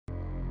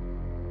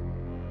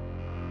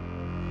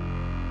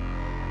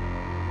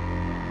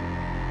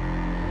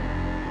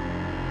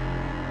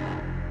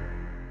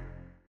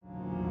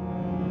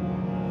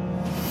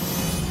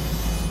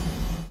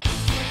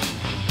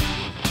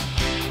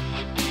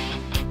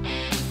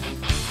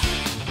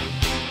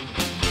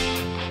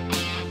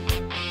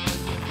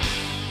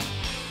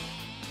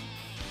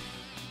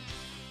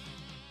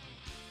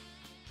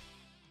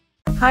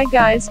Hi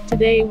guys,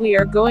 today we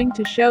are going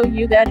to show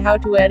you that how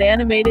to add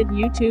animated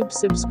YouTube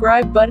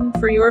subscribe button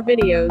for your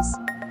videos.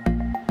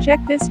 Check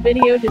this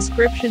video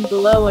description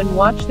below and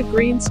watch the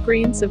green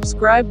screen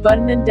subscribe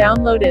button and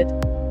download it.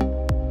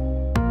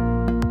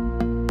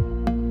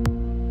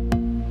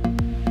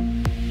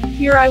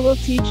 Here I will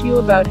teach you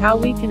about how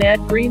we can add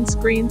green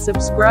screen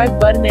subscribe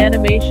button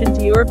animation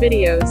to your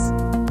videos.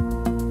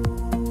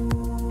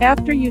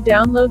 After you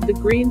download the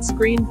green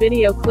screen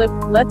video clip,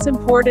 let's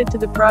import it to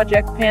the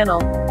project panel.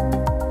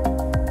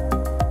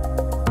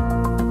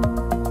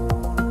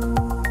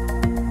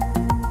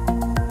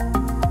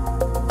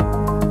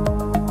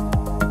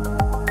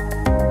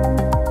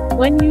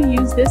 When you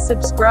use this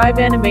subscribe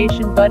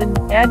animation button,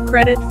 add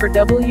credit for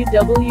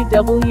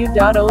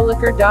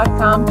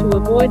www.oliker.com to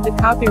avoid the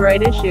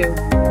copyright issue.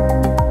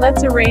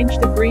 Let's arrange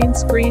the green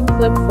screen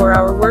clip for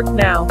our work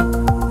now.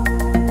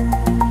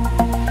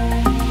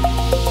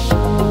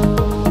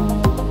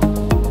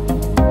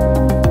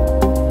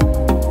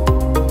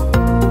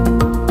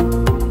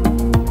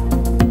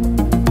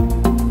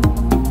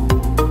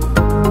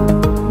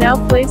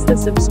 Now place the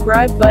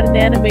subscribe button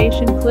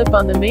animation clip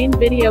on the main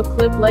video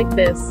clip like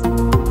this.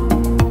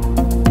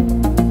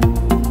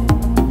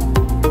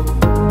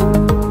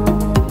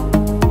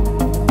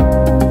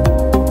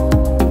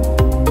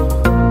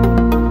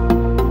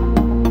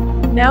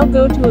 Now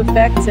go to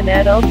Effects and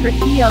add Ultra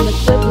key on the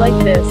clip like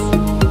this.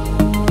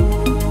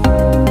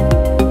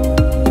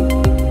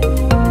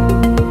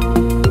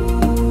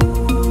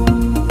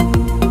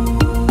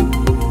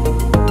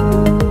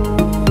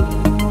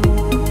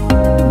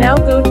 Now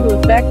go to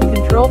Effect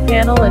Control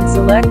Panel and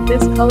select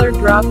this color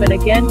drop and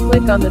again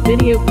click on the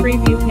Video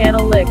Preview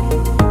panel like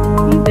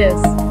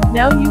this.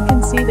 Now you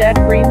can see that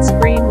green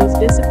screen was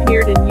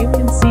disappeared and you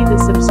can see the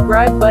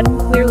subscribe button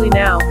clearly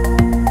now.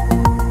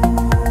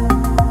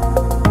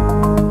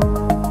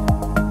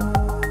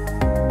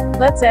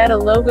 Let's add a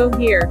logo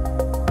here.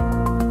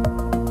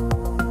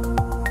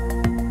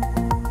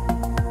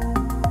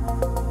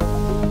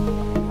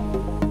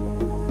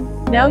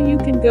 Now you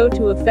can go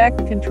to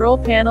Effect Control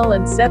Panel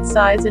and set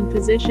size and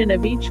position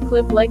of each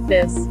clip like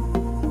this.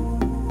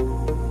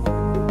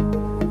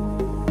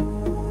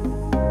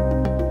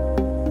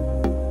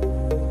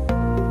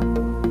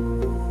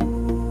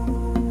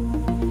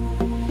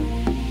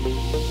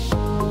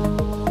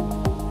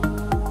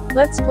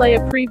 Let's play a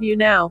preview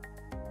now.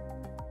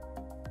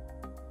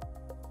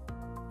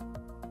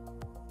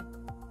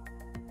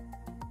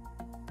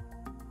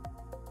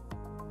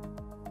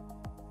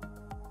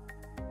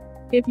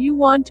 If you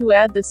want to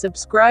add the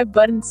subscribe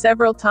button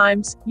several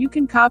times, you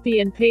can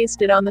copy and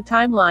paste it on the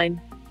timeline.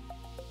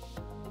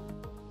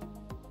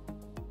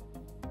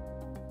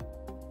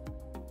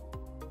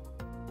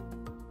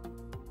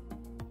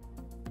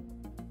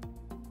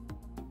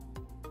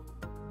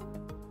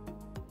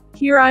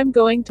 Here I'm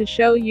going to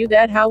show you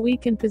that how we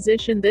can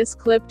position this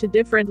clip to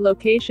different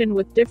location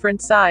with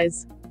different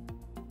size.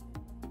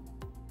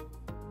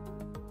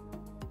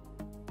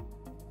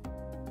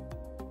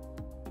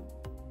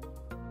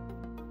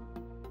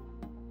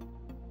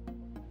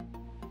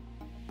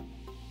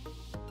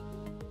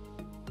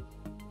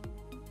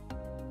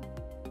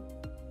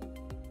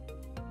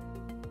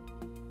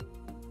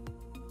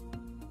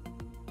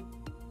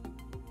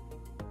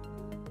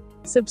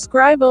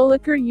 Subscribe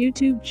Oliker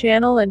YouTube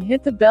channel and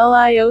hit the bell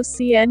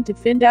icon to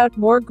find out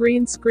more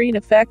green screen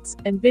effects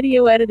and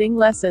video editing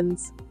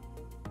lessons.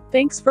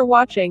 Thanks for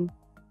watching.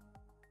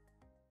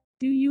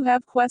 Do you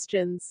have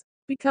questions?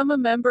 Become a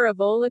member of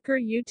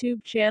Oliker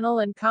YouTube channel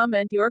and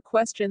comment your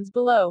questions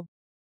below.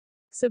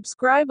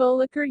 Subscribe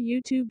Oliker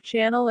YouTube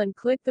channel and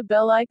click the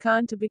bell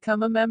icon to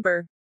become a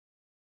member.